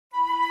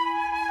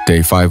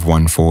Day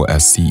 514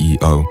 as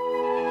CEO.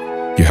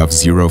 You have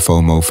zero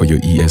FOMO for your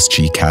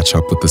ESG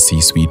catch-up with the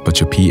C-suite, but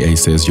your PA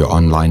says your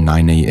online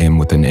 9 a.m.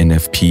 with an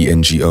NFP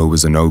NGO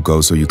is a no-go,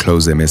 so you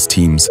close MS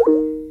Teams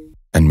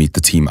and meet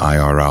the team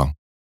IRL.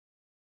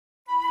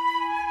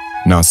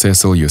 Now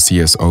Cecil, your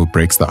CSO,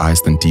 breaks the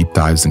ice and deep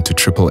dives into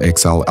triple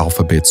XL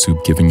alphabet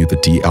soup, giving you the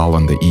DL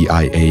on the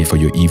EIA for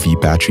your EV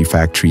battery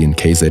factory in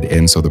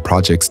KZN, so the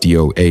project's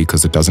DOA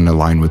because it doesn't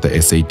align with the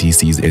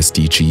SADC's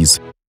SDGs.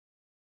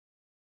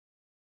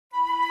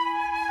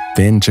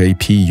 Then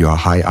JP, your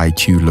high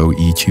IQ, low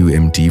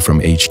EQ MD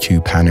from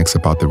HQ, panics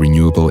about the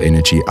renewable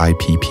energy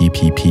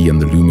IPPPP and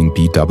the looming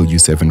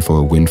BW7 for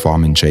a wind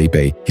farm in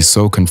J-Bay. He's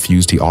so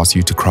confused he asks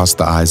you to cross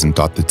the I's and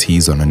dot the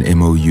T's on an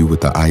MOU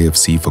with the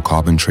IFC for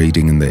carbon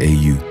trading in the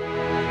AU.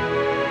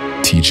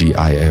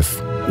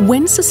 TGIF.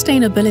 When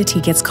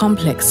sustainability gets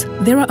complex,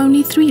 there are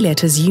only 3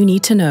 letters you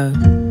need to know.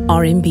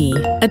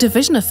 RMB, a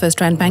division of First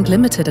Rand Bank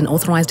Limited, an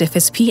authorized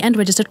FSP and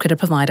registered credit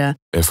provider.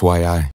 FYI.